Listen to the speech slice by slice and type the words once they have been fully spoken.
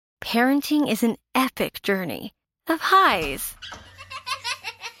parenting is an epic journey of highs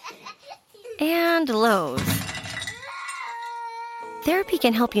and lows. Therapy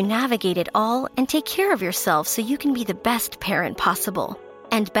can help you navigate it all and take care of yourself so you can be the best parent possible.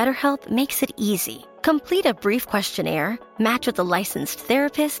 And BetterHelp makes it easy. Complete a brief questionnaire, match with a licensed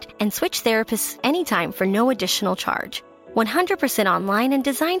therapist, and switch therapists anytime for no additional charge. 100% online and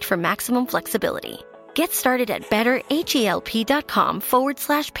designed for maximum flexibility. Get started at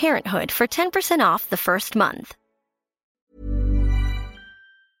betterhelp.com/parenthood for 10% off the first month.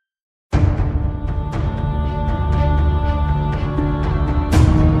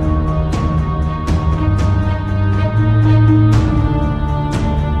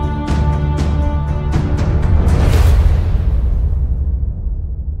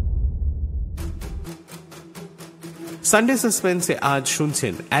 Sunday সাসপেন্সে আজ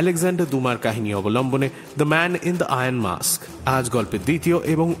শুনছেন Alexander দুমার কাহিনী অবলম্বনে the man in the iron mask. আজ গল্পের দ্বিতীয়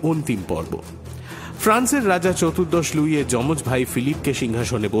এবং অন্তিম পর্ব। ফ্রান্সের রাজা চতুর্দশ লুইয়ের যমজ ভাই ফিলিপকে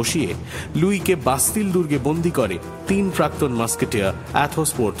সিংহাসনে বসিয়ে লুইকে বাস্তিল দুর্গে বন্দী করে 3 প্রাক্তন মাস্কেটিয়ার অ্যাথোস,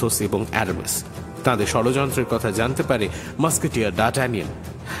 পোর্থোস এবং অ্যারামিস। তাদের ষড়যন্ত্রের কথা জানতে পারে মাস্কেটিয়ার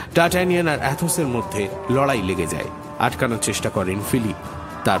ডার্টানিয়ান আর অ্যাথোসের মধ্যে লড়াই লেগে যায়। আটকানোর চেষ্টা করেন ফিলিপ।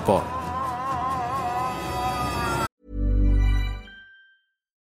 তারপর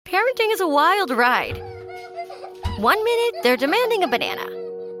Parenting is a wild ride. 1 minute, they're demanding a banana.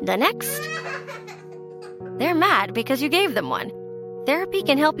 The next, they're mad because you gave them one. Therapy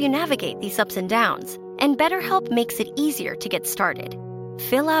can help you navigate these ups and downs, and BetterHelp makes it easier to get started.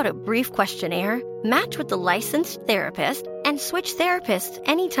 Fill out a brief questionnaire, match with the licensed therapist, and switch therapists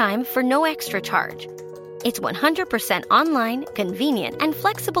anytime for no extra charge. It's 100% online, convenient, and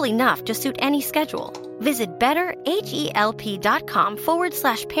flexible enough to suit any schedule. Visit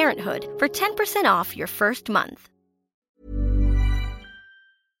betterhelp.com/parenthood for 10% off your first month.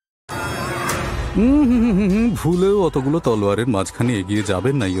 ভুলেও অতগুলো তলোয়ারের মাঝখানে এগিয়ে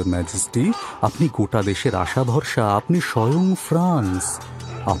যাবেন না, your majesty. আপনি গোটা দেশের আশা ভরসা, আপনি স্বয়ং ফ্রান্স।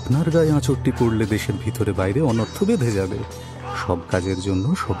 আপনার গায়ে আঁচড়টি পড়লে দেশের ভিতরে বাইরে অনর্থ বেঁধে যাবে। সব কাজের জন্য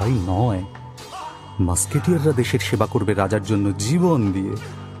সবাই নয়। মাস্কেটিয়াররা দেশের সেবা করবে রাজার জন্য জীবন দিয়ে।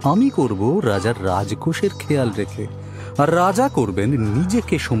 আমি করব রাজার রাজকোষের খেয়াল রেখে, আর রাজা করবেন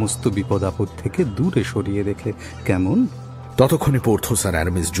নিজেকে সমস্ত বিপদ আপদ থেকে দূরে সরিয়ে রেখে। কেমন? ততক্ষণে পোর্থোস আর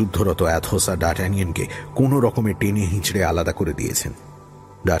অ্যারামিস যুদ্ধরত অ্যাথোস আর ডার্টানিয়ানকে কোনো রকমে টেনে হিঁচড়ে আলাদা করে দিয়েছেন।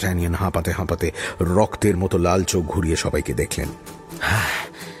 ডার্টানিয়ান হাঁপাতে হাঁপাতে রক্তের মতো লাল চোখ ঘুরিয়ে সবাইকে দেখলেন।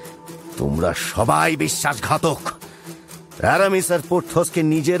 তোমরা সবাই বিশ্বাসঘাতক। অ্যারামিস আর পোর্থোসকে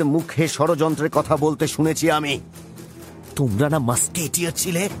নিজের মুখে ষড়যন্ত্রের কথা বলতে শুনেছি আমি। তোমরা না মাস্কেটিয়ার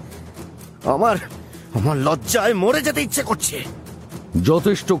ছিলে? আমার লজ্জায় মরে যেতে ইচ্ছে করছে।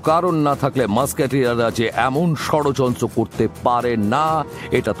 যথেষ্ট কারণ না থাকলে মাস্কেটিয়াররা যে এমন ষড়যন্ত্র করতে পারে না,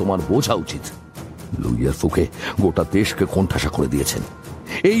 এটা তোমার বোঝা উচিত। লুইয়ের ফুকে গোটা দেশকে কোণঠাসা করে দিয়েছেন।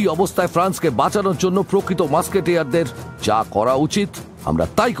 এই অবস্থায় ফ্রান্সকে বাঁচানোর জন্য প্রকৃত মাস্কেটিয়ারদের যা করা উচিত আমরা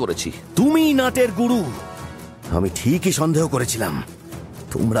তাই করেছি। তুমি নাটের গুরু। আমি ঠিকই সন্দেহ করেছিলাম।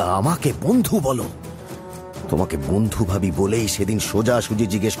 তোমরা আমাকে বন্ধু বলো। তোমাকে বন্ধু ভাবি বলেই সেদিন সোজাসুজি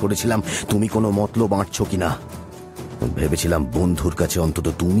জিজ্ঞেস করেছিলাম তুমি কোনো মতলব আঁটছো কিনা। ভেবেছিলাম বন্ধুর কাছে অন্তত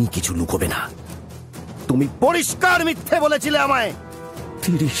তুমি কিছু লুকোবে না। তুমি পরিষ্কার মিথ্যে বলেছিলে আমায়।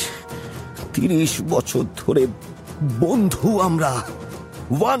 30 বছর ধরে বন্ধু আমরা,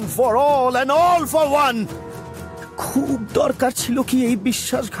 one for all and all for one. খুব দরকার ছিল কি এই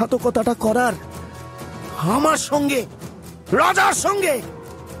বিশ্বাসঘাতকতাটা করার আমার সঙ্গে, রাজার সঙ্গে?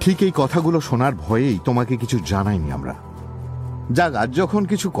 ঠিক এই কথাগুলো শোনার ভয়েই তোমাকে কিছু জানাইনি আমরা। যাক, আজ যখন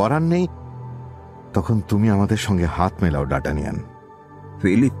কিছু করার নেই তখন তুমি আমাদের সঙ্গে হাত মেলাও ডার্টানিয়ান।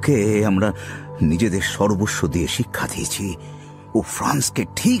 ফিলিপকে আমরা নিজেদের সর্বস্ব দিয়ে শিক্ষা দিয়েছি, ও ফ্রান্সকে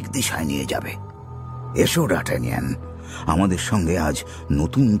ঠিক দিশায় নিয়ে যাবে। এসো ডার্টানিয়ান, আমাদের সঙ্গে আজ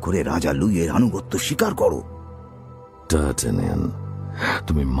নতুন করে রাজা লুইয়ের আনুগত্য স্বীকার করো। ডার্টানিয়ান,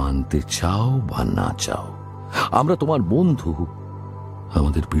 তুমি মানতে চাও বা না চাও, আমরা তোমার বন্ধু।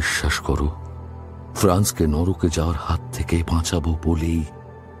 আমাদের বিশ্বাস করো, ফ্রান্সকে নরকে যাওয়ার হাত থেকে বাঁচাবো বলেই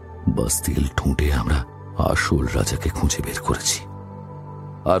বাস্তিল ঠুঁটে আমরা আসল রাজাকে খুঁজে বের করেছি।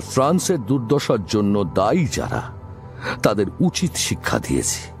 আর ফ্রান্সের দুর্দশার জন্য দায়ী যারা, তাদের উচিত শিক্ষা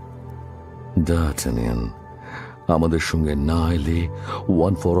দিয়েছি। ডার্টানিয়ান, আমাদের সঙ্গে না এলে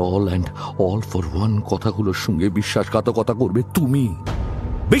one for all and all for one কথাগুলোর সঙ্গে বিশ্বাসঘাতকতা করবে তুমি।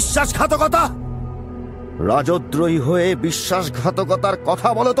 বিশ্বাসঘাতকতা? রাজদ্রোহী হয়ে বিশ্বাসঘাতকতার কথা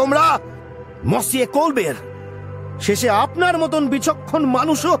বলো তোমরা? মসিয়ে কোলবের শেষে আপনার মতন বিচক্ষণ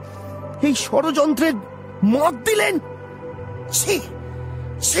মানুষও এই ষড়যন্ত্রের মত দিলেন? ছি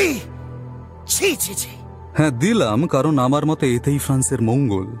ছি ছি ছি ছি। হ্যাঁ দিলাম, কারণ আমার মতে এতেই ফ্রান্সের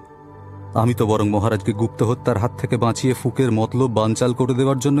মঙ্গল। আমি তো বরং মহারাজকে গুপ্ত হত্যার হাত থেকে বাঁচিয়ে ফুকের মতলব বানচাল করে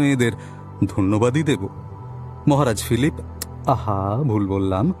দেওয়ার জন্য এদের ধন্যবাদই দেব। মহারাজ ফিলিপ, আহা ভুল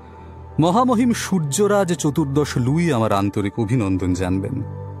বললাম, মহামহিম সূর্যরাজ চতুর্দশ লুই আমার আন্তরিক অভিনন্দন জানবেন।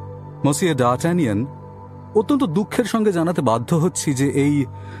 মসিয়ে ডার্টানিয়ান, অত্যন্ত দুঃখের সঙ্গে জানাতে বাধ্য হচ্ছি যে এই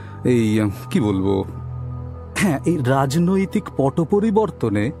কি বলবো, হ্যাঁ, এই রাজনৈতিক পট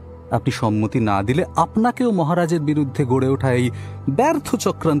পরিবর্তনে আপনি সম্মতি না দিলে আপনাকেও মহারাজের বিরুদ্ধে গড়ে ওঠা এই ব্যর্থ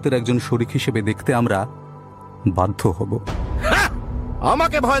চক্রান্তের একজন শরিক হিসেবে দেখতে আমরা বাধ্য হব।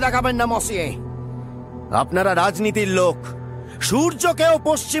 আমাকে ভয় দেখাবেন না মসিয়ে। আপনারা রাজনীতির লোক, সূর্যকেও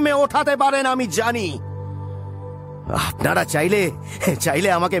পশ্চিমে ওঠাতে পারেন আমি জানি। আপনারা চাইলে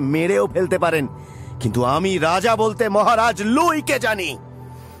আমাকে মেরেও ফেলতে পারেন, কিন্তু আমি রাজা বলতে মহারাজ লুইকে জানি।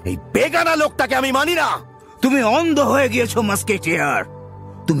 এই বেগানা লোকটাকে আমি মানি না। তুমি অন্ধ হয়ে গিয়েছো মাস্কেটিয়ার।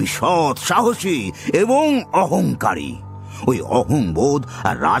 তুমি সৎ, সাহসী এবং অহংকারী। ওই অহংবোধ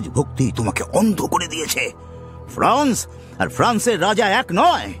আর রাজভক্তি তোমাকে অন্ধ করে দিয়েছে। ফ্রান্স আর ফ্রান্সের রাজা এক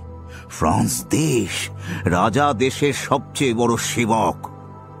নয়। ফ্রান্স দেশ, রাজা দেশের সবচেয়ে বড় সেবক।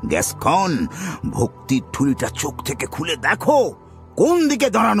 গ্যাসকন, ভক্তির ঠুলিটা চোখ থেকে খুলে দেখো কোন দিকে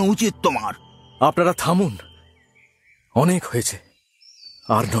দাঁড়ানো উচিত তোমার। আপনারা থামুন, অনেক হয়েছে,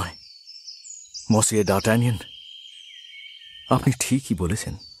 আর নয়। মসিয়ে ডার্টানিয়ান, আপনি ঠিকই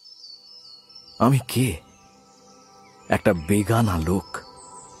বলেছেন। আমি কে? একটা বেগানা লোক,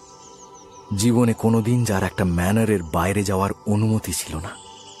 জীবনে কোনোদিন যার একটা ম্যানারের বাইরে যাওয়ার অনুমতি ছিল না।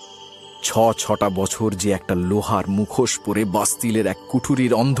 6 বছর যে একটা লোহার মুখোশ পরে বাস্তিলের এক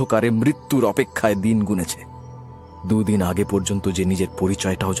কুঠুরির অন্ধকারে মৃত্যুর অপেক্ষায় দিন গুনেছে। 2 দিন আগে পর্যন্ত যে নিজের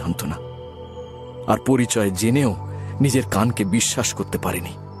পরিচয়টাও জানত না, আর পরিচয় জেনেও নিজের কানকে বিশ্বাস করতে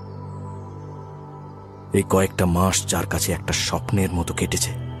পারেনি। এই কয়েকটা মাস যার কাছে একটা স্বপ্নের মতো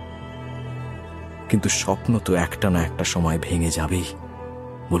কেটেছে, কিন্তু স্বপ্ন তো একটা না একটা সময় ভেঙে যাবেই।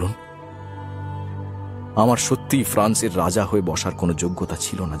 বলুন, আমার সত্যিই ফ্রান্সের রাজা হয়ে বসার কোনো যোগ্যতা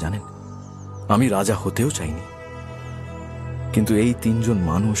ছিল না, জানেন। আমি রাজা হতেও চাইনি, কিন্তু এই 3 জন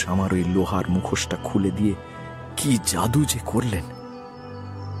মানুষ আমার ওই লোহার মুখোশটা খুলে দিয়ে কি জাদু যে করলেন।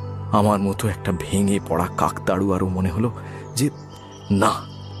 আমার মতো একটা ভেঙে পড়া কাকতাড়ুয়ারও মনে হলো যে না,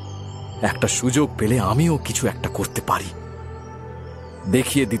 একটা সুযোগ পেলে আমিও কিছু একটা করতে পারি,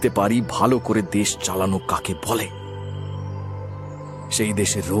 দেখিয়ে দিতে পারি ভালো করে দেশ চালানো কাকে বলে। সেই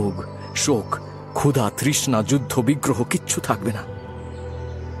দেশে রোগ, শোক, ক্ষুধা, তৃষ্ণা, যুদ্ধ, বিগ্রহ কিচ্ছু থাকবে না।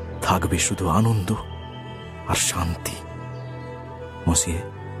 থাকবে শুধু আনন্দ আর শান্তি। মসিয়ে,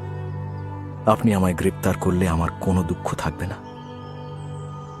 আপনি আমায় গ্রেপ্তার করলে আমার কোনো দুঃখ থাকবে না।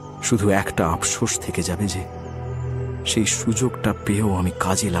 শুধু একটা আফসোস থেকে যাবে যে সেই সুযোগটা পেয়েও আমি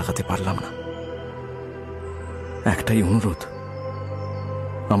কাজে লাগাতে পারলাম না। একটাই অনুরোধ,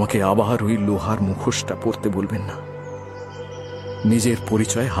 আমাকে আবার ওই লোহার মুখোশটা পরতে বলবেন না। নিজের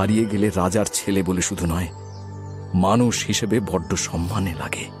পরিচয় হারিয়ে গেলে রাজার ছেলে বলে শুধু নয়, মানুষ হিসেবে বড্ড সম্মানে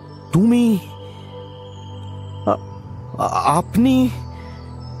লাগে। তুমি, আপনি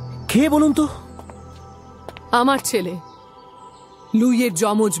কে বলুন তো? আমার ছেলে, লুইয়ের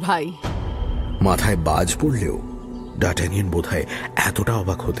যমজ ভাই। মাথায় বাজ পড়লেও ডার্টানিয়ান বোধহয় এতটা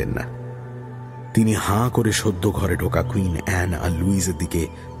অবাক হতেন না। তিনি হাঁ করে সদ্য ঘরে ঢোকা কুইন অ্যান আর লুইজের দিকে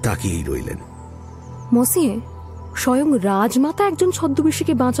তাকিয়েই রইলেন। মসিয়ে, স্বয়ং রাজমাতা একজন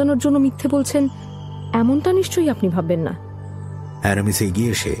ছদ্মবেশীকে বাঁচানোর জন্য মিথ্যে বলছেন, এমনটা নিশ্চয়ই আপনি ভাববেন না। অ্যারামিস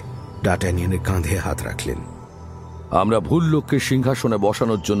এগিয়ে এসে ডার্টানিয়ানের কাঁধে হাত রাখলেন। আমরা ভুল লোককে সিংহাসনে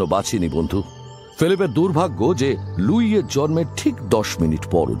বসানোর জন্য বাঁচিনি বন্ধু। ফিলিপের দুর্ভাগ্য যে লুইয়ের জন্মের ঠিক 10 মিনিট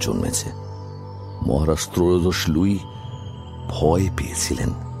পরও জন্মেছে। মহারাজ ত্রয়োদশ লুই ভয়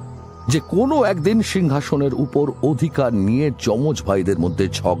পেয়েছিলেন যে কোনো একদিন সিংহাসনের উপর অধিকার নিয়ে যমজ ভাইদের মধ্যে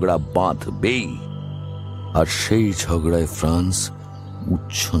ঝগড়া বাঁধবেই, আর সেই ঝগড়ায় ফ্রান্স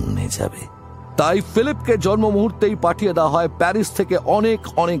উচ্ছন্নে যাবে। তাই ফিলিপকে জন্ম মুহূর্তেই পাঠিয়ে দেওয়া হয় প্যারিস থেকে অনেক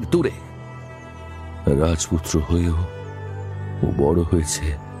অনেক দূরে। রাজপুত্র হয়েও ও বড় হয়েছে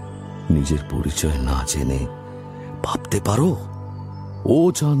নিজের পরিচয় না জেনে। ভাবতে পারো, ও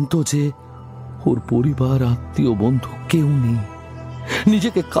জানতো যে ওর পরিবার, আত্মীয়, বন্ধু কেউ নেই।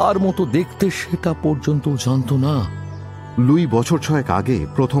 নিজেকে কার মতো দেখতে সেটা পর্যন্ত জানতো না। লুই বছর 6 আগে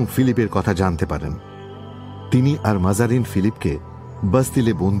প্রথম ফিলিপের কথা জানতে পারেন। তিনি আর মাজারিন ফিলিপকে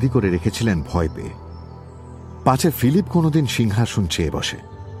বাস্তিলে বন্দি করে রেখেছিলেন ভয় পেয়ে, পাছে ফিলিপ কোনোদিন সিংহাসন চেয়ে বসে,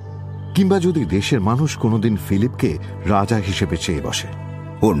 কিংবা যদি দেশের মানুষ কোনোদিন ফিলিপকে রাজা হিসেবে চেয়ে বসে।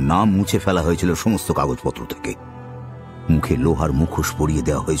 ওর নাম মুছে ফেলা হয়েছিল সমস্ত কাগজপত্র থেকে। মুখে লোহার মুখোশ পরিয়ে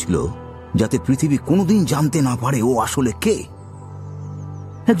দেওয়া হয়েছিল যাতে পৃথিবী কোনোদিন জানতে না পারে ও আসলে কে।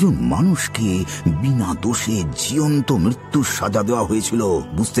 একজন মানুষকে বিনা দোষে জীবন্ত মৃত্যুর সাজা দেওয়া হয়েছিল,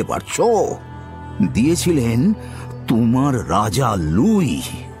 বুঝতে পারছো? দিয়েছিলেন তোমার রাজা লুই।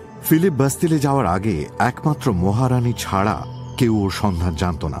 ফিলিপ বাস্তিলে যাওয়ার আগে একমাত্র মহারানী ছাড়া কেউ ওর সন্ধান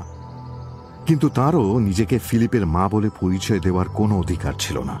জানত না, কিন্তু তারও নিজেকে ফিলিপের মা বলে পরিচয় দেওয়ার কোনো অধিকার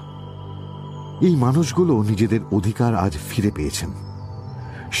ছিল না। এই মানুষগুলো নিজেদের অধিকার আজ ফিরে পেয়েছেন।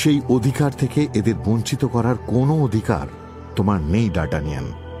 সেই অধিকার থেকে এদের বঞ্চিত করার কোনো অধিকার তোমার নেই ডার্টানিয়ান।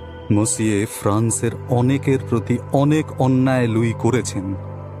 মসিয়ে, ফ্রান্সের অনেকের প্রতি অনেক অন্যায় লুই করেছেন।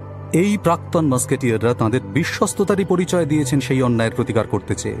 এই প্রাক্তন মাস্কেটিয়াররা তাঁদের বিশ্বস্ততারই পরিচয় দিয়েছেন সেই অন্যায়ের প্রতিকার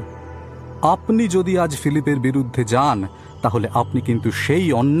করতে চেয়ে। আপনি যদি আজ ফিলিপের বিরুদ্ধে যান, তাহলে আপনি কিন্তু সেই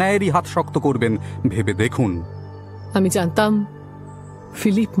অন্যায়েরই হাত শক্ত করবেন, ভেবে দেখুন। আমি জানতাম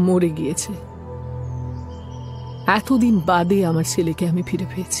ফিলিপ মরে গিয়েছে। এতদিন বাদে আমার ছেলেকে আমি ফিরে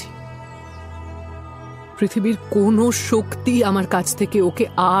পেয়েছি। পৃথিবীর কোনো শক্তি আমার কাছ থেকে ওকে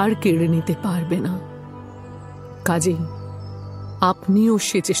আর কেড়ে নিতে পারবে না। কাজেই আপনিও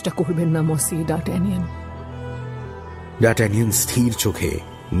সে চেষ্টা করবেন না মসিয়ে ডার্টানিয়ান। ডার্টানিয়ান স্থির চোখে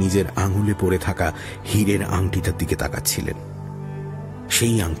নিজের আঙুলে পড়ে থাকা হীরের আংটিটার দিকে তাকাচ্ছিলেন।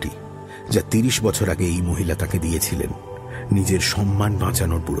 সেই আংটি যা 30 বছর আগে এই মহিলা তাকে দিয়েছিলেন নিজের সম্মান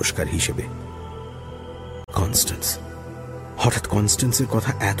বাঁচানোর পুরস্কার হিসেবে। কনস্ট্যান্স, হঠাৎ কনস্ট্যান্সের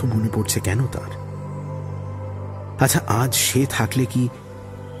কথা এত মনে পড়ছে কেন তার? আচ্ছা, আজ সে থাকলে কি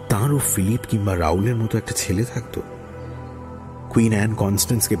তাঁরও ফিলিপ কিংবা রাউলের মতো একটা ছেলে থাকত? কুইন অ্যান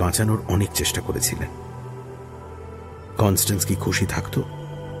কনস্ট্যান্সকে বাঁচানোর অনেক চেষ্টা করেছিলেন। কনস্ট্যান্স কি খুশি থাকত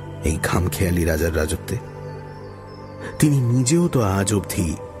এই খামখেয়ালি রাজার রাজত্বে? তিনি নিজেও তো আজ অবধি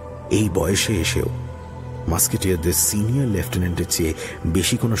এই বয়সে এসেও মাস্কেটিয়ারদের সিনিয়র লেফটেন্যান্টের চেয়ে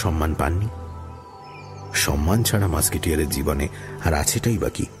বেশি কোনো সম্মান পাননি। সম্মান ছাড়া মাস্কেটিয়ারের জীবনে আর আছেটাই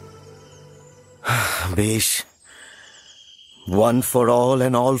বাকি। বেশ, one for all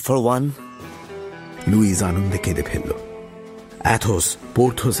and all for one. Louis আনন্দে কেঁদে ফেলল। অ্যাথোস,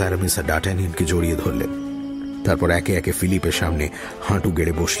 পোর্থোস, অ্যারামিস আর ডার্টানিয়ানকে জড়িয়ে ধরলেন। তারপর একে একে ফিলিপের সামনে হাঁটু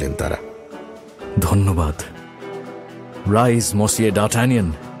গেড়ে বসলেন তারা। ধন্যবাদ। Rise monsieur D'Artagnan,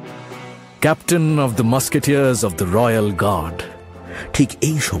 captain of the musketeers of the royal guard. ঠিক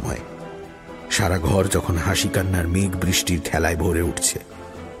এই সময় সারা ঘর যখন হাসি কান্নার মেঘ বৃষ্টির খেলায় ভরে উঠছে,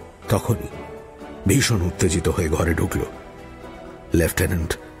 তখনই ভীষণ উত্তেজিত হয়ে ঘরে ঢুকল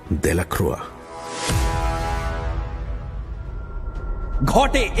লেফটেন্যান্ট দেলাক্রোয়া।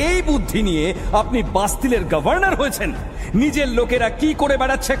 ঘটে এই বুদ্ধি নিয়ে আপনি বাস্তিলের গভর্নর হয়েছেন? নিজের লোকেরা কি করে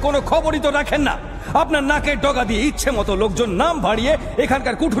বেড়াচ্ছে কোনো খবরই তো রাখেন না। আপনার নাকের ডগা দিয়ে ইচ্ছে মতো লোকজন নাম ভাড়িয়ে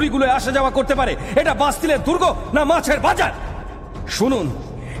এখানকার কুঠুরিগুলো আসা যাওয়া করতে পারে। এটা বাস্তিলের দুর্গ না মাছের বাজার? শুনুন,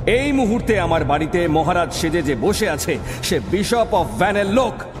 এই মুহূর্তে আমার বাড়িতে মহারাজ সেজে যে বসে আছে সে বিশপ অফ ভ্যানের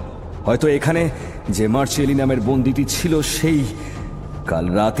লোক। হয়তো এখানে যে মার্চিয়েলি নামের বন্দিটি ছিল, সেই কাল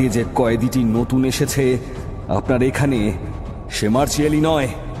রাতে যে কয়েদিটি নতুন এসেছে আপনার এখানে, সে মার্চিয়েলি নয়,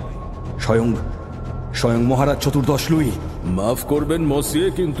 স্বয়ং মহারাজ চতুর্দশ লুই। মাফ করবেন মসিয়ে,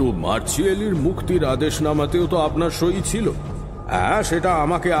 কিন্তু মার্চিয়েলির মুক্তির আদেশনামাতেও তো আপনার সই ছিল। হ্যাঁ, সেটা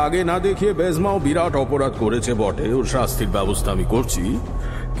আমাকে আগে না দেখিয়ে বেজমাও বিরাট অপরাধ করেছে বটে, ওর শাস্তির ব্যবস্থা আমি করছি।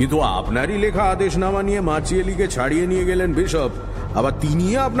 কিন্তু আপনারই লেখা আদেশনামা নিয়ে মার্চিয়েলিকে ছাড়িয়ে নিয়ে গেলেন বিশপ, আবার তিনি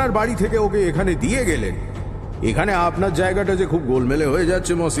আপনার বাড়ি থেকে ওকে এখানে দিয়ে গেলেন। এখানে আপনার জায়গাটা যে খুব গোলমেলে হয়ে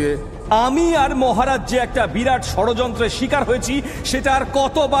যাচ্ছে মসিয়ে। আমি আর মহারাজ যে একটা বিরাট ষড়যন্ত্রের শিকার হয়েছি সেটা আর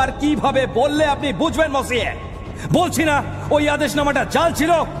কতবার কিভাবে বললে আপনি বুঝবেন মসিয়ে? বলছি না ওই আদেশনামাটা জাল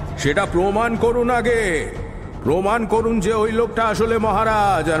ছিল? সেটা প্রমাণ করুন আগে। প্রমাণ করুন যে ওই লোকটা আসলে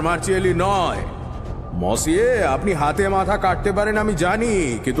মহারাজ আর মার্চিয়েলি নয়। মসিয়ে, আপনি হাতে মাথা কাটতে পারেন আমি জানি,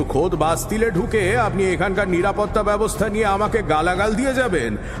 কিন্তু খোদ বাস্তিলে ঢুকে আপনি এখানকার নিরাপত্তা ব্যবস্থা নিয়ে আমাকে গালাগাল দিয়ে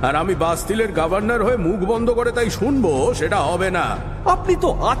যাবেন, আর আমি বাস্তিলের গভর্নর হয়ে মুখ বন্ধ করে তাই শুনবো, সেটা হবে না। আপনি তো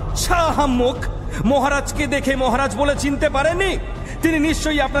আচ্ছা আহাম্মক, মহারাজকে দেখে মহারাজ বলে চিনতে পারেননি? তিনি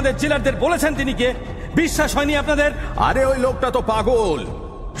নিশ্চয়ই আপনাদের জেলারদের বলেছেন তিনি কে। বিশ্বাস হয়নি আপনাদের? আরে ওই লোকটা তো পাগল,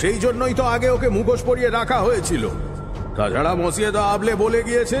 সেই জন্যই তো আগে ওকে মুখোশ পরিয়ে রাখা হয়েছিল। তাছাড়া মসিয়ে তো আবলে বলে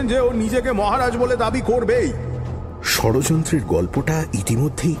গিয়েছেন যে ও নিজেকে মহারাজ বলে দাবি করবেই। ষড়যন্ত্রের গল্পটা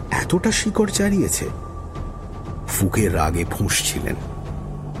ইতিমধ্যেই এতটা শিকড় চাড়িয়েছে। ফুকের রাগে ফুঁসছিলেন।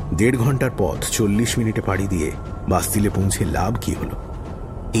 1.5 ঘন্টার পথ 40 মিনিটে পাড়ি দিয়ে বাস্তিলে পৌঁছে লাভ কি হলো?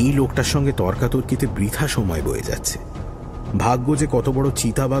 এই লোকটার সঙ্গে তর্কাতর্কিতে বৃথা সময় বয়ে যাচ্ছে। ভাগ্য যে কত বড়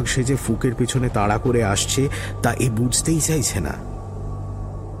চিতাবাঘ সেজে ফুকের পেছনে তাড়া করে আসছে তা এ বুঝতেই চাইছে না।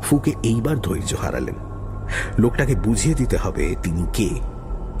 ফুকে এইবার ধৈর্য হারালেন। লোকটাকে বুঝিয়ে দিতে হবে তিনি কে।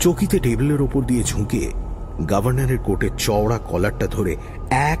 চকিতে টেবিলের ওপর দিয়ে ঝুঁকে গভর্নরের কোটের চওড়া কলারটা ধরে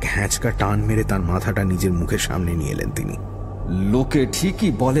এক হ্যাঁচকা টান মেরে তার মাথাটা নিজের মুখের সামনে নিয়ে এলেন তিনি। লোকে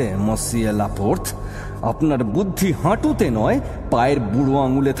ঠিকই বলে মসিয়ে লাপোর্ত, আপনার বুদ্ধি হাঁটুতে নয় পায়ের বুড়ো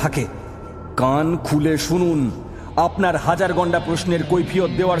আঙুলে থাকে। কান খুলে শুনুন, আপনার হাজার গন্ডা প্রশ্নের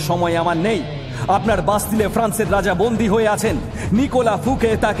কৈফিয়ত দেওয়ার সময় আমার নেই। আপনার বাস্তিলে ফ্রান্সের রাজা বন্দী হয়ে আছেন। নিকোলা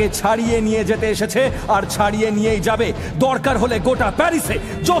ফুকে তাকে ছাড়িয়ে নিয়ে যেতে এসেছে আর ছাড়িয়ে নিয়েই যাবে। দরকার হলে গোটা প্যারিসে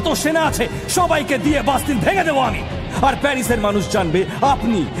যত সেনা আছে সবাইকে দিয়ে বাস্তিল ভেঙে দেবো আমি। আর প্যারিসের মানুষ জানবে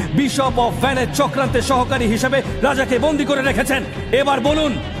আপনি বিশপ অফ ভ্যানের চক্রান্তের সহকারী হিসেবে রাজাকে বন্দী করে রেখেছেন। এবার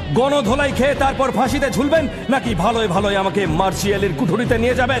বলুন, গণধোলাই খেয়ে তারপর ফাঁসিতে ঝুলবেন, নাকি ভালোই ভালোই আমাকে মার্শিয়ালের কুঠুরিতে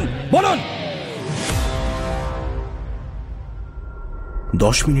নিয়ে যাবেন? বলুন।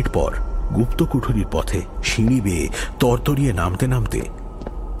 10 মিনিট পর গুপ্ত কুঠুরির পথে সিঁড়ি বেয়ে তরতরিয়ে নামতে নামতে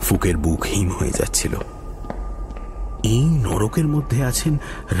ফুকের বুক হিম হয়ে যাচ্ছিল। এই নরকের মধ্যে আছেন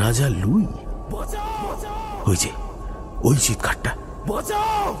রাজা লুই। ওই যে ওই চিৎকারটা,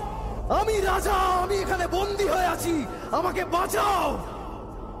 বাঁচাও, আমি রাজা, আমি এখানে বন্দী হয়ে আছি, আমাকে বাঁচাও।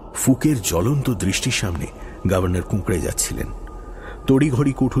 ফুকের জ্বলন্ত দৃষ্টির সামনে গভর্নর কুঁকড়ে যাচ্ছিলেন।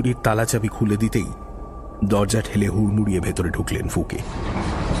 তড়িঘড়ি কুঠুরির তালাচাবি খুলে দিতেই দরজা ঠেলে হুড়মুড়িয়ে ভেতরে ঢুকলেন ফুকে।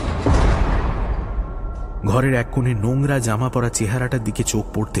 ঘরের এক কোণে নোংরা জামা পরা চেহারাটার দিকে চোখ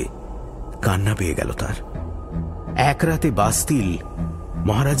পড়তে কান্না পেয়ে গেল তার। এক রাতে বাস্তিল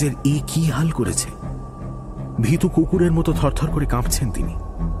মহারাজের এই কি হাল করেছে। ভীতু কুকুরের মতো থরথর করে কাঁপছেন তিনি।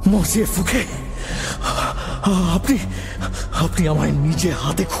 মসিয়ে ফুকে, আপনি আপনি আমায় নিজে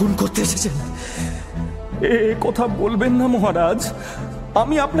হাতে খুন করতে এসেছেন। এ কথা বলবেন না মহারাজ,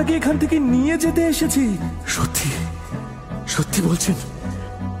 আমি আপনাকে এখান থেকে নিয়ে যেতে এসেছি। সত্যি সত্যি বলছেন?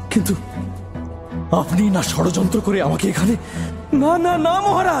 কিন্তু আপনি না ষড়যন্ত্র করে আমাকে এখানে? না না না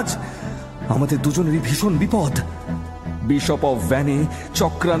মহারাজ, আমাদের দুজনেরই ভীষণ বিপদ। বিশপ অফ ভ্যানে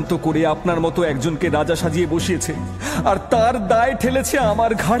চক্রান্ত করে আপনার মতো একজনকে রাজা সাজিয়ে বসিয়েছে, আর তার দায় ঠেলেছে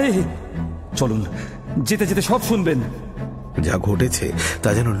আমার ঘাড়ে। চলুন, যেতে যেতে সব শুনবেন। যা ঘটেছে তা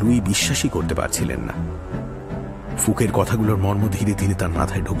যেন লুই বিশ্বাসই করতে পারছিলেন না। ফুকের কথাগুলোর মর্ম ধীরে ধীরে তার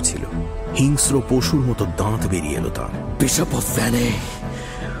মাথায় ঢুকছিল। হিংস্র পশুর মতো দাঁত বেরিয়ে এলো তার। বিশপ অফ ভ্যানে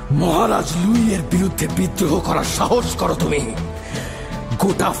মহারাজ লুইয়ের বিরুদ্ধে বিদ্রোহ করার সাহস করো তুমি?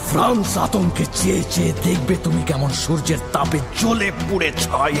 গোটা ফ্রান্স আতঙ্কে চেয়ে চেয়ে দেখবে তুমি কেমন সূর্যের তাপে জ্বলে পুড়ে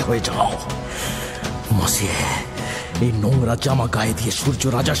ছাই হয়ে যাও। মসিয়ে, এই নোংরা জামা গায়ে দিয়ে সূর্য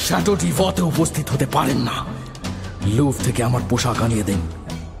রাজা শ্যাটো ডিভতে উপস্থিত হতে পারেন না। লুভ থেকে আমার পোশাক আনিয়ে দিন।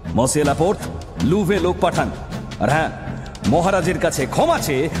 মসিয়ে লাপোর্ট, লুভে লোক পাঠান। আর হ্যাঁ, মহারাজের কাছে ক্ষমা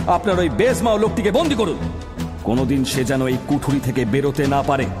চেয়ে আপনার ওই বেজমাও লোকটিকে বন্দী করুন। কোনোদিন সে যেন এই কুঠুরি থেকে বেরোতে না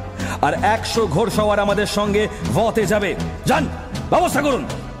পারে। আর 100 ঘোড়সওয়ার আমাদের সঙ্গে ভতে যাবে। যান, ব্যবস্থা করুন।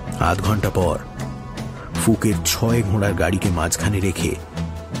 আধ ঘন্টা পর ফুকের 6 ঘোড়ার গাড়িকে মাঝখানে রেখে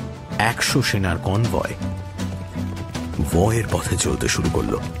 100 সেনার কনভয় ভয়ের পথে চলতে শুরু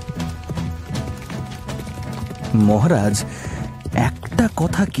করল। মহারাজ, একটা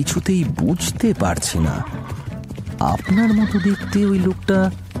কথা কিছুতেই বুঝতে পারছি না, আপনার মতো দেখতে ওই লোকটা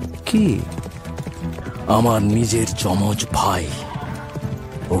কে? আমার নিজের যমজ ভাই।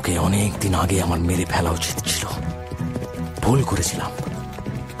 ওকে অনেক দিন আগে আমার মেরে ফেলা উচিত ছিল, ভুল করেছিলাম।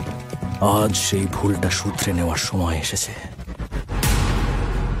 আজ সেই ভুলটা শুধরে নেওয়ার সময় এসেছে।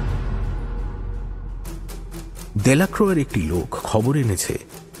 দেলাক্রোয়ের একটি লোক খবর এনেছে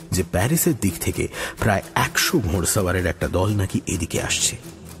যে প্যারিসের দিক থেকে প্রায় 100 ঘোড়সওয়ারের একটা দল নাকি এদিকে আসছে।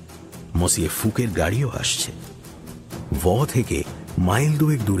 মসিয়ে ফুকের গাড়িও আসছে। ভ থেকে মাইল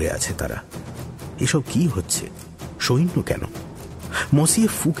 2 দূরে আছে তারা। এসব কি হচ্ছে? সৈন্য কেন? মসিয়ে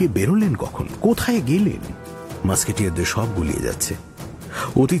ফুকে বেরোলেন কখন? কোথায় গেলেন? মাস্কেটিয়ারদের সব গুলিয়ে যাচ্ছে।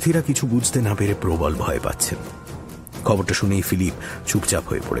 অতিথিরা কিছু বুঝতে না পেরে প্রবল ভয় পাচ্ছেন। খবরটা শুনেই ফিলিপ চুপচাপ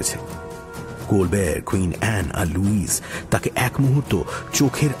হয়ে পড়েছে। কোলবের, কুইন অ্যান আর লুইস তাকে এক মুহূর্ত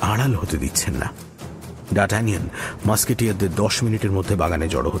চোখের আড়াল হতে দিচ্ছেন না। ডাটানিয়ান মাস্কেটিয়ারদের 10 মিনিটের মধ্যে বাগানে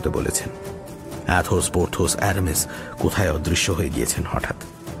জড়ো হতে বলেছেন। অ্যাথোস, পোর্থোস, অ্যারামিস কোথায় অদৃশ্য হয়ে গিয়েছেন হঠাৎ।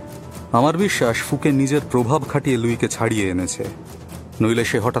 আমার বিশ্বাস ফুকে নিজের প্রভাব খাটিয়ে লুইকে ছাড়িয়ে এনেছে, নইলে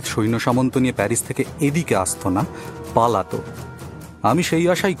সে হঠাৎ সৈন্য সামন্ত নিয়ে প্যারিস থেকে এদিকে আসতো না, পালাতো। আমি সেই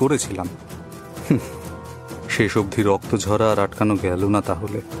আশাই করেছিলাম। শেষ অবধি রক্ত ঝরা আর আটকানো গেল না।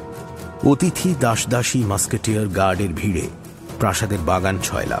 তাহলে অতিথি, দাসদাসী, মাস্কেটিয়ার, গার্ডের ভিড়ে প্রাসাদের বাগান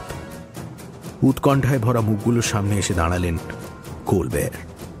ছয়লাভ। উৎকণ্ঠায় ভরা মুখগুলোর সামনে এসে দাঁড়ালেন কোলবের।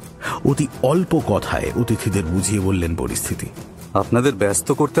 অতি অল্প কথায় অতিথিদের বুঝিয়ে বললেন পরিস্থিতি। আপনাদের ব্যস্ত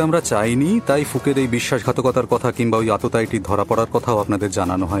করতে আমরা চাইনি, তাই ফুকের এই বিশ্বাসঘাতকতার কথা কিংবা ওই আততায়ীটি ধরা পড়ার কথাও আপনাদের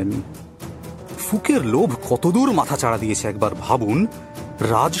জানানো হয়নি। ফুকের লোভ কতদূর মাথা চাড়া দিয়েছে একবার ভাবুন।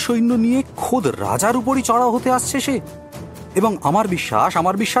 রাজসৈন্য নিয়ে খোদ রাজার উপরই চড়াও হতে আসছে সে। এবং আমার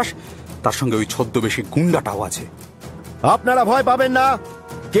বিশ্বাস তার সঙ্গে ওই ছদ্মবেশী গুন্ডাটাও আছে। আপনারা ভয় পাবেন না,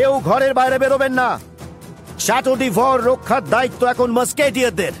 কেউ ঘরের বাইরে বেরোবেন না। শ্যাটো ডিভর রক্ষার দায়িত্ব এখন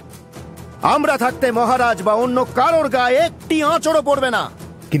মাস্কেটিয়ারদের। আমরা থাকতে মহারাজ বা অন্য কারোর গায়ে একটি আঁচড়ও পড়বে না।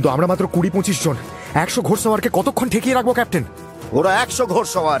 কিন্তু আমরা মাত্র 20-25 জন। 100 ঘোড়সওয়ারকে কতক্ষণ ঠেকিয়ে রাখবো ক্যাপ্টেন? ওরা 100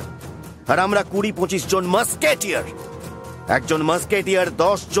 ঘোড়সওয়ার, আর আমরা 20-25 জন মাস্কেটিয়ার। একজন মাস্কেটিয়ার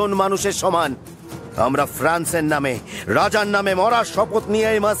 10 জন মানুষের সমান। আমরা ফ্রান্সের নামে, রাজার নামে মরার শপথ নিয়ে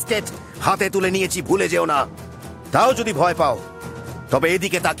এই মাস্কেট হাতে তুলে নিয়েছি, ভুলে যেও না। তাও যদি ভয় পাও তবে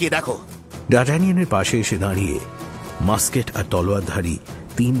এদিকে তাকিয়ে দেখো। ডার্টানিয়ানের পাশে এসে দাঁড়িয়ে মাস্কেট আর তলোয়ারধারী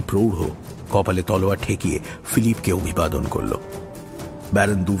 3 প্রৌঢ় কপালে তলোয়ার ঠেকিয়ে ফিলিপকে অভিবাদন করল।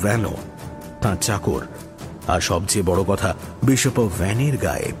 ব্যারন দু ভ্যানো, তাঁর চাকর, আর সবচেয়ে বড় কথা বিশপ অফ ভ্যানের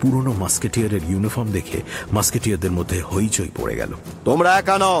গায়ে পুরনো মাস্কেটিয়ারের ইউনিফর্ম দেখে মাস্কেটিয়ারদের মধ্যে হইচই পড়ে গেল। তোমরা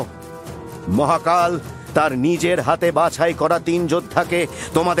একা নও, মহাকাল তার নিজের হাতে বাছাই করা 3 যোদ্ধাকে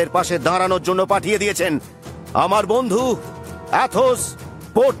তোমাদের পাশে দাঁড়ানোর জন্য পাঠিয়ে দিয়েছেন। আমার বন্ধু অ্যাথোস,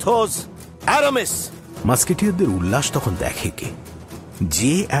 পোর্থোস, অ্যারামিস। মাস্কেটিয়ারদের উল্লাস তখন দেখে কে?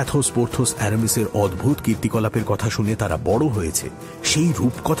 যে অ্যাথোস, পোর্থোস, অ্যারামিসের অদ্ভুত কীর্তিকলাপের কথা শুনে তারা বড় হয়েছে, সেই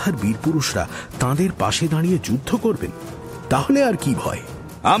রূপকথার বীরপুরুষরা তাঁদের পাশে দাঁড়িয়ে যুদ্ধ করবেন, তাহলে আর কি ভয়?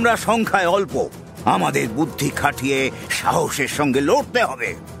 আমরা সংখ্যায় অল্প, আমাদের বুদ্ধি খাটিয়ে সাহসের সঙ্গে লড়তে হবে।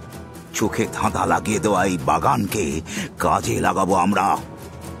 চোখে ধাঁধা লাগিয়ে দেওয়া এই বাগানকে কাজে লাগাবো আমরা।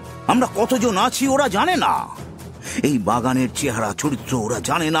 আমরা কতজন আছি ওরা জানে না, এই বাগানের চেহারা চরিত্র ওরা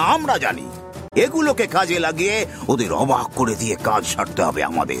জানে না, আমরা জানি। এগুলোকে কাজে লাগিয়ে ওদের অবাক করে দিয়ে কাজ সারতে হবে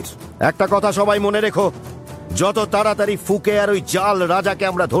আমাদের। একটা কথা সবাই মনে রেখো, যত তাড়াতাড়ি ফুকে আর ওই জাল রাজাকে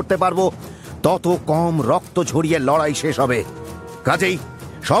আমরা ধরতে পারবো, তত কম রক্ত ঝরিয়ে লড়াই শেষ হবে। কাজেই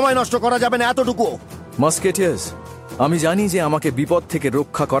সময় নষ্ট করা যাবে না এতটুকু। মাস্কেটিয়ার্স, আমি জানি যে আমাকে বিপদ থেকে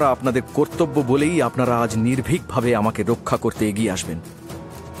রক্ষা করা আপনাদের কর্তব্য বলেই আপনারা আজ নির্ভীকভাবে আমাকে রক্ষা করতে এগিয়ে আসবেন।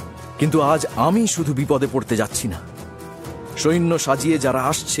 কিন্তু আজ আমি শুধু বিপদে পড়তে যাচ্ছি না। সৈন্য সাজিয়ে যারা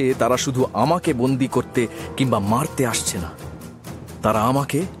আসছে তারা শুধু আমাকে বন্দী করতে কিংবা মারতে আসছে না, তারা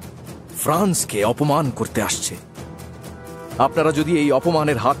আমাকে, ফ্রান্সকে অপমান করতে আসছে। আপনারা যদি এই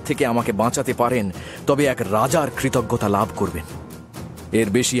অপমানের হাত থেকে আমাকে বাঁচাতে পারেন তবে এক রাজার কৃতজ্ঞতা লাভ করবেন। এর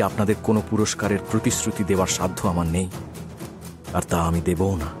বেশি আপনাদের কোনো পুরস্কারের প্রতিশ্রুতি দেওয়ার সাধ্য আমার নেই, আর তা আমি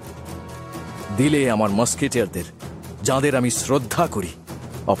দেবও না। দিলে আমার মাস্কেটিয়ারদের, যাদের আমি শ্রদ্ধা করি,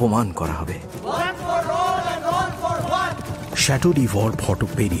 অপমান করা হবে। শ্যাটো ডি ভর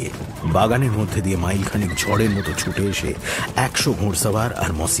ফটক পেরিয়ে বাগানের মধ্যে দিয়ে মাইলখানিক ঝড়ের মতো ছুটে এসে 100 ঘোড়সওয়ার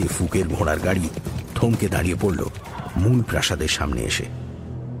আর মসিয়ে ফুকের ঘোড়ার গাড়ি থমকে দাঁড়িয়ে পড়ল মূল প্রাসাদের সামনে এসে।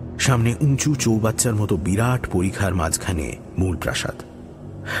 সামনে উঁচু চৌবাচ্চার মতো বিরাট পরিখার মাঝখানে মূল প্রাসাদ।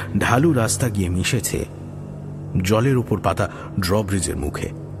 ঢালু রাস্তা গিয়ে মিশেছে জলের উপর পাতা ড্রব্রিজের মুখে,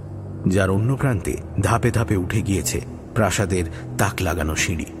 যার অন্য প্রান্তে ধাপে ধাপে উঠে গিয়েছে প্রাসাদের তাক লাগানো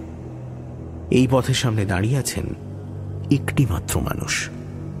সিঁড়ি। এই পথের সামনে দাঁড়িয়ে আছেন একটি মাত্র মানুষ।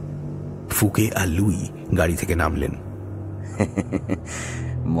 ফুকে আর লুই গাড়ি থেকে নামলেন।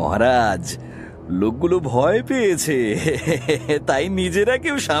 মহারাজ, লোকগুলো ভয় পেয়েছে, তাই নিজেরা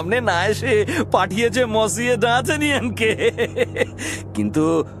কেউ সামনে না এসে পাঠিয়েছে মসিয়ে ডার্টানিয়ানকে। কিন্তু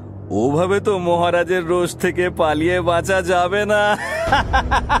ওভাবে তো মহারাজের রোষ থেকে পালিয়ে বাঁচা যাবে না।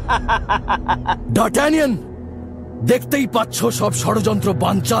 ডার্টানিয়ান, দেখতেই পাচ্ছ সব ষড়যন্ত্র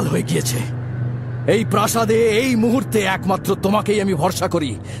বানচাল হয়ে গিয়েছে। এই প্রাসাদে এই মুহূর্তে একমাত্র তোমাকেই আমি ভরসা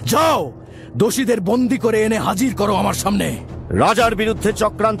করি। যাও, দোষীদের বন্দী করে এনে হাজির করো আমার সামনে। রাজার বিরুদ্ধে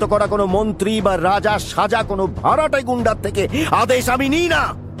চক্রান্ত করা কোনো মন্ত্রী বা রাজা সাজা কোনো ভাড়াটে গুন্ডার থেকে আদেশ আমি নিই না।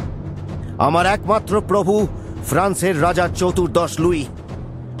 আমার একমাত্র প্রভু ফ্রান্সের রাজা 14 লুই,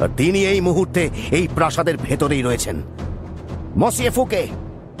 আর তিনি এই মুহূর্তে এই প্রাসাদের ভেতরেই রয়েছেন। মসিয়ে ফুকে,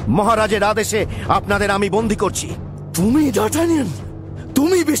 মহারাজের আদেশে আপনাদের আমি বন্দী করছি। তুমি ডার্টানিয়ান,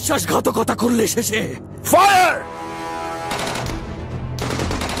 তুমি বিশ্বাসঘাতকতা করলে শেষে। ফায়ার!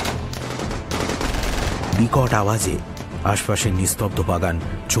 বিকট আওয়াজে আশপাশের নিস্তব্ধ বাগান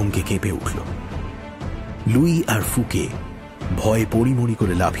চমকে কেঁপে উঠল। লুই আর ফুকে ভয়ে পরিমরি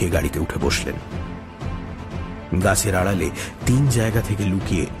করে লাফিয়ে গাড়িতে উঠে বসলেন। গাছের আড়ালে 3 জায়গা থেকে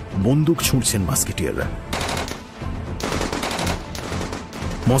লুকিয়ে বন্দুক ছুঁড়ছেন মাস্কেটিয়াররা।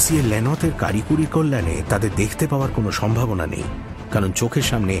 মসিয়ে লেনতের কারিকুরি কল্যাণে তাদের দেখতে পাওয়ার কোনো সম্ভাবনা নেই, কারণ চোখের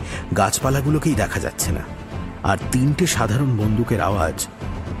সামনে গাছপালাগুলোকেই দেখা যাচ্ছে না। আর 3টে সাধারণ বন্দুকের আওয়াজ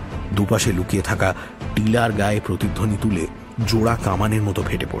দুপাশে লুকিয়ে থাকা টিলার গায়ে প্রতিধ্বনি তুলে জোড়া কামানের মতো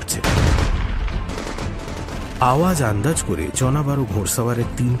ফেটে পড়ছে। আওয়াজ আন্দাজ করে 12 ঘোড়সওয়ারের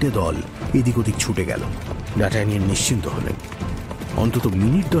 3টে দল এদিক ওদিক ছুটে গেল। ডার্টানিয়ান নিশ্চিন্ত হলেন, অন্তত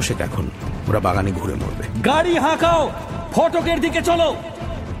মিনিট 10 এখন ওরা বাগানে ঘুরে মরবে। গাড়ি হাঁকাও, ফটকের দিকে চলো।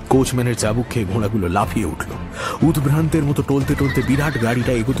 কোচম্যানের চাবুক খেয়ে ঘোড়াগুলো লাফিয়ে উঠল। উদ্ভ্রান্তের মতো টলতে টলতে বিরাট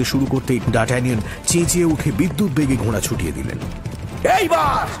গাড়িটা এগোতে শুরু করতেই ডার্টানিয়ান চেঁচিয়ে উঠে বিদ্যুৎ বেগে ঘোড়া ছুটিয়ে দিলেন।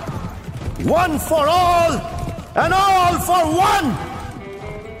 এইবার one for all and all for one!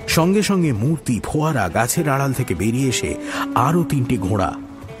 সঙ্গে সঙ্গে মূর্তি, ফোয়ারা গাছের আড়াল থেকে বেরিয়ে এসে আরো 3টে ঘোড়া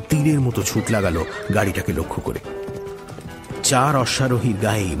তীরের মতো ছুট লাগালো গাড়িটাকে লক্ষ্য করে। চার অশ্বারোহীর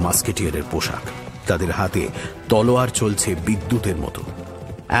গায়ে মাস্কেটিয়ারের পোশাক, তাদের হাতে তলোয়ার চলছে বিদ্যুতের মতো।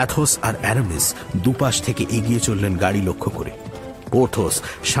 অ্যাথোস আর অ্যারামিস দুপাশ থেকে এগিয়ে চললেন গাড়ি লক্ষ্য করে। পোর্থোস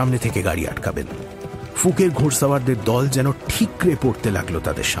সামনে থেকে গাড়ি আটকাবেন। ফুকের ঘোড়সাওয়ারদের দল যেন ঠিকরে পড়তে লাগলো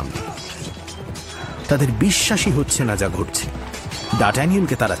তাদের সামনে। তাদের বিশ্বাসই হচ্ছে না যা ঘটছে।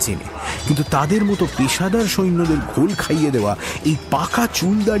 ডার্টানিয়ানকে তারা চেনে, কিন্তু তাদের মতো পেশাদার সৈন্যদের ঘোল খাইয়ে দেওয়া এই পাকা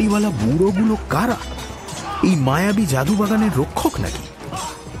চুল দাড়িওয়ালা বুড়োগুলো কারা? এই মায়াবী জাদুবাগানের রক্ষক নাকি?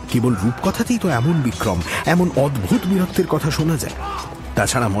 কেবল রূপকথাতেই তো এমন বিক্রম, এমন অদ্ভুত বীরত্বের কথা শোনা যায়।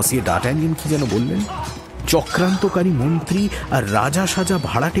 তাছাড়া মসিয়ে ডার্টানিয়ান কি যেন বললেন, চক্রান্তকারী মন্ত্রী আর রাজা সাজা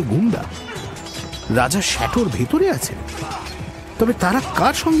ভাড়াটে গুন্ডা। রাজা শ্যাটোর ভেতরে আছে, তবে তারা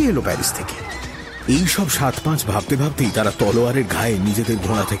কার সঙ্গে এলো প্যারিস থেকে? এইসব 7-5 ভাবতে ভাবতেই তারা তলোয়ারের ঘায়ে নিজেদের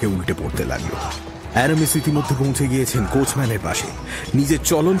ঘোড়া থেকে উল্টে পড়তে লাগলো। অ্যারামিস ইতিমধ্যে পৌঁছে গিয়েছেন কোচম্যানের পাশে। নিজের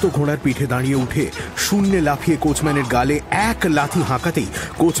চলন্ত ঘোড়ার পিঠে দাঁড়িয়ে উঠে শূন্যে লাফিয়ে কোচম্যানের গালে এক লাথি হাঁকাতেই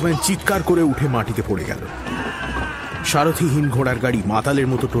কোচম্যান চিৎকার করে উঠে মাটিতে পড়ে গেল। সারথিহীন ঘোড়ার গাড়ি মাতালের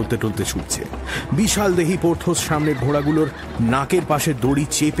মতো টলতে টলতে ছুটছে। বিশাল দেহি পোর্থোস সামনের ঘোড়াগুলোর নাকের পাশে দড়ি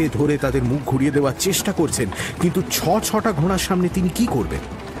চেপে ধরে তাদের মুখ ঘুরিয়ে দেওয়ার চেষ্টা করছেন, কিন্তু 6টা ঘোড়ার সামনে তিনি কি করবেন?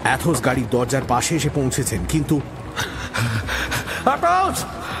 অ্যাথোস গাড়ির দরজার পাশে এসে পৌঁছেছেন, কিন্তু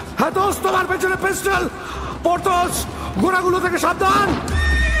তোমার পেছনে পিস্টল! পোর্থোস, ঘোড়াগুলো থেকে সাবধান!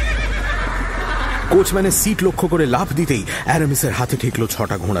 কোচম্যানের সিট লক্ষ্য করে লাফ দিতেই অ্যারামিসের হাতে ঠেকলো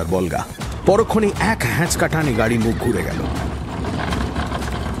 6টা ঘোড়ার বলগা। পরক্ষণে এক হ্যাঁচকা টানে গাড়ির মুখ ঘুরে গেল।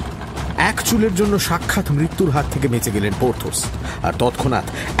 এক চুলের জন্য সাক্ষাৎ মৃত্যুর হাত থেকে বেঁচে গেলেন পোর্থোস। আর তৎক্ষণাৎ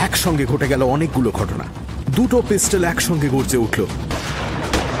একসঙ্গে ঘটে গেল অনেকগুলো ঘটনা। 2টো পিস্টল একসঙ্গে গর্জে উঠল,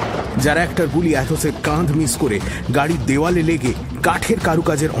 যার একটার গুলি অ্যাথোসের কাঁধ মিস করে গাড়ির দেওয়ালে লেগে কাঠের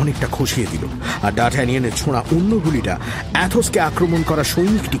কারুকাজের অনেকটা খসিয়ে দিল। আর ডার্টানিয়ানের ছোঁড়া অন্য গুলিটা অ্যাথোসকে আক্রমণ করা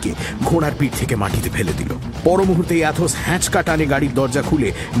সৈনিকটিকে ঘোড়ার পিঠ থেকে মাটিতে ফেলে দিল। পর মুহূর্তেই অ্যাথোস হ্যাঁচকা টানে গাড়ির দরজা খুলে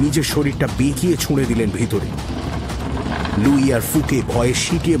নিজের শরীরটা বেঁকিয়ে ছুঁড়ে দিলেন ভিতরে। লুই আর ফুকে ভয়ে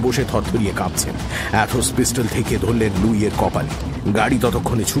সিটিয়ে বসে থরথরিয়ে কাঁপছেন। অ্যাথোস পিস্টল থেকে ধরলেন লুইয়ের কপালে। গাড়ি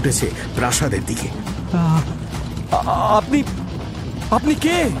ততক্ষণে ছুটেছে প্রাসাদের দিকে। আপনি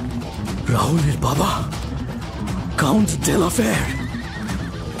কে? রাহুলের বাবা, কাউন্ট ডেলাফেয়ার।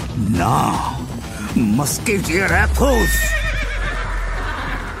 না, মাস্কেটিয়ার অ্যাথোস।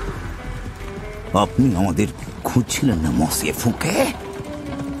 আপনি আমাদের খুঁজছিলেন না মসিয়ে ফুকে?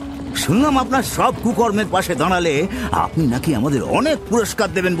 শুনলাম আপনার সব কুকর্মের পাশে দাঁড়ালে আপনি নাকি আমাদের অনেক পুরস্কার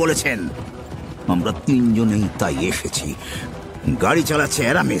দেবেন বলেছেন। আমরা 3 জনেই তাই এসেছি। গাড়ি চালাচ্ছে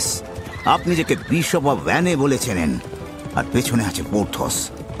অ্যারামিস, আপনি যাকে বিশপ অফ ভ্যানে বলেছেন, আর পেছনে আছে পোর্থোস,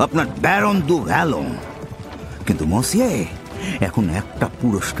 আপনার ব্যারন দু ভ্যালং। কিন্তু মসিয়ে, এখন একটা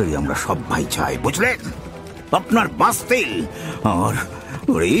পুরস্কারই আমরা সবাই চাই, বুঝলেন? আপনার বাস্তিল আর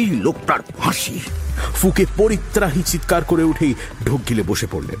এই লোকটার ফাঁসি। ফুকে পরিত্রাহী চিৎকার করে উঠেই ঢোক গিলে বসে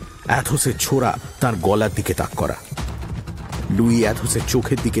পড়লেন। অ্যাথোসের ছোড়া তার গলার দিকে তাক করা। লুই অ্যাথোসের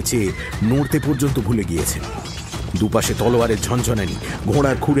চোখের দিকে চেয়ে নড়তে পর্যন্ত ভুলে গিয়েছেন। দুপাশে তলোয়ারের ঝনঝনানি,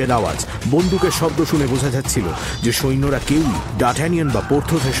 ঘোড়ার খুঁড়ের আওয়াজ, বন্দুকের শব্দ শুনে বোঝা যাচ্ছিল যে সৈন্যরা কেউই ডার্টানিয়ান বা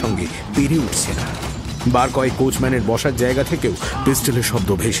পোর্থোসের সঙ্গে পেরে উঠছে না। বার কয়েক কোচম্যানের বসার জায়গা থেকেও পিস্টলের শব্দ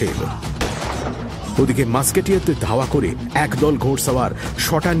ভেসে এলো। ওদিকে মাস্কেটিয়ারদের ধাওয়া করে একদল ঘোড়সাওয়ার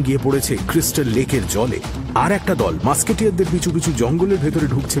শটান গিয়ে পড়েছে ক্রিস্টাল লেকের জলে। আর একটা দল মাস্কেটিয়ারদের পিছু পিছু জঙ্গলের ভেতরে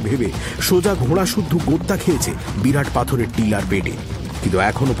ঢুকছে ভেবে সোজা ঘোড়া শুদ্ধ গোত্তা খেয়েছে বিরাট পাথরের টিলার পেটে। কিন্তু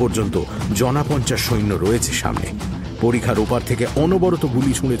এখনো পর্যন্ত 50 সৈন্য রয়েছে সামনে। পরিখার ওপার থেকে অনবরত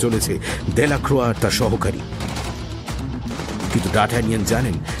গুলি ছুঁড়ে চলেছে দেলাক্রোয়া আর তার সহকারী। কিন্তু ডার্টানিয়ান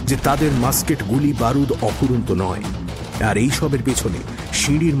জানেন যে তাদের মাস্কেট গুলি বারুদ অফুরন্ত নয়। আর এই সবের পেছনে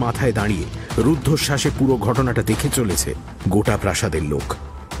সিঁড়ির মাথায় দাঁড়িয়ে রুদ্ধশ্বাসে পুরো ঘটনাটা দেখে চলেছে গোটা প্রাসাদের লোক।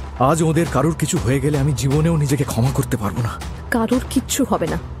 আজ ওদের কারোর কিছু হয়ে গেলে আমি জীবনেও নিজেকে ক্ষমা করতে পারবো না। কারোর কিচ্ছু হবে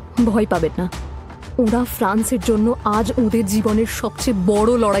না, ভয় পাবেন না। ওরা ফ্রান্সের জন্য আজ ওদের জীবনের সবচেয়ে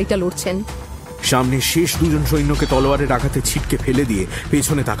বড় লড়াইটা লড়ছেন। সামনে শেষ 2 জন সৈন্যকে তলোয়ারের আঘাতে ছিটকে ফেলে দিয়ে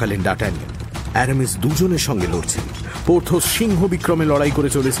পেছনে তাকালেন ডার্টানিয়ান। অ্যারামিস 2 জনের সঙ্গে লড়ছেন। পোর্থোস সিংহ বিক্রমে লড়াই করে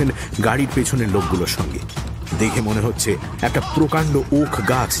চলেছেন গাড়ির পেছনের লোকগুলোর সঙ্গে। দেখে মনে হচ্ছে একটা প্রকাণ্ড ওক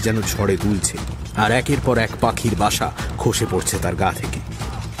গাছ যেন ঝড়ে দুলছে, আর একের পর এক পাখির বাসা খসে পড়ছে তার গা থেকে।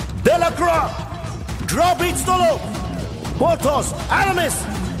 দেলাক্রোয়া, ড্রপ ইট তোলো! পোর্থোস, অ্যারামিস,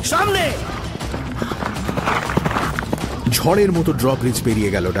 সামনে! ঝড়ের মতো ড্রব্রিজ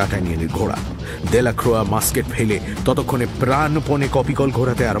পেরিয়ে গেল ডার্টানিয়ানের ঘোড়া। দেলাক্রোয়া মাস্কেট ফেলে ততক্ষণে প্রাণপণে কপিকল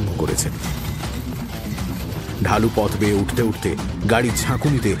ঘোরাতে আরম্ভ করেছেন। ঢালু পথ বেয়ে উঠতে উঠতে গাড়ির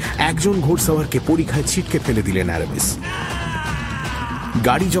ঝাঁকুনিতে একজন ঘোড়সাওয়ারকে পরিখায় ছিটকে ফেলে দিলেন অ্যারামিস।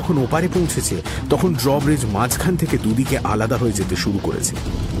 গাড়ি যখন ওপারে পৌঁছেছে তখন ড্রব্রিজ মাঝখান থেকে দুদিকে আলাদা হয়ে যেতে শুরু করেছে।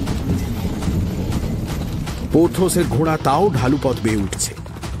 পোর্থোসের ঘোড়া তাও ঢালু পথ বেয়ে উঠছে।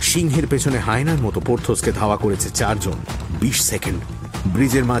 সিংহের পেছনে হায়নার মতো পোর্থোসকে ধাওয়া করেছে 4 জন। 20 সেকেন্ড।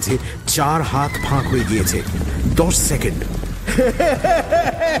 ব্রিজের মাঝে 4 হাত ফাঁক হয়ে গিয়েছে। 10 সেকেন্ড।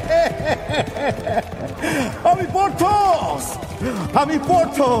 আমি পোর্থোস, আমি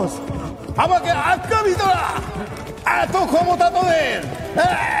পোর্থোস, আমাকে আটকাবি তোরা? এত ক্ষমতা তোদের?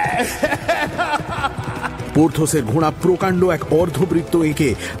 পোর্থোসের ঘোড়া প্রকাণ্ড এক অর্ধবৃত্ত এঁকে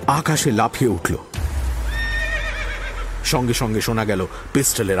আকাশে লাফিয়ে উঠল। সঙ্গে সঙ্গে শোনা গেল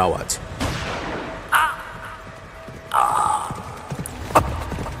পিস্টলের আওয়াজ।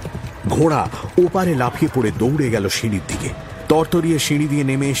 ঘোড়া ওপারে লাফিয়ে পড়ে দৌড়ে গেল সিঁড়ির দিকে। তরতরিয়ে সিঁড়ি দিয়ে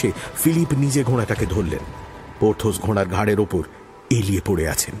নেমে এসে ফিলিপ নিজে ঘোড়াটাকে ধরলেন। পোর্থোস ঘোড়ার ঘাড়ের ওপর এলিয়ে পড়ে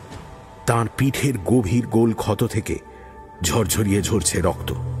আছেন। তার পিঠের গভীর গোল ক্ষত থেকে ঝরঝরিয়ে ঝরছে রক্ত।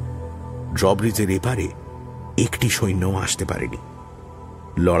 ড্রব্রিজের এপারে একটি সৈন্যও আসতে পারেনি।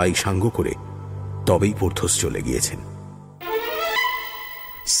 লড়াই সাঙ্গ করে তবেই পোর্থোস চলে গিয়েছেন।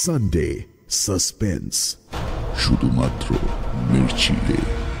 সানডে সাসপেন্স, শুধুমাত্র মির্চিতে।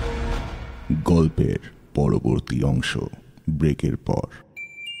 গল্পের পরবর্তী অংশ ব্রেকের পর।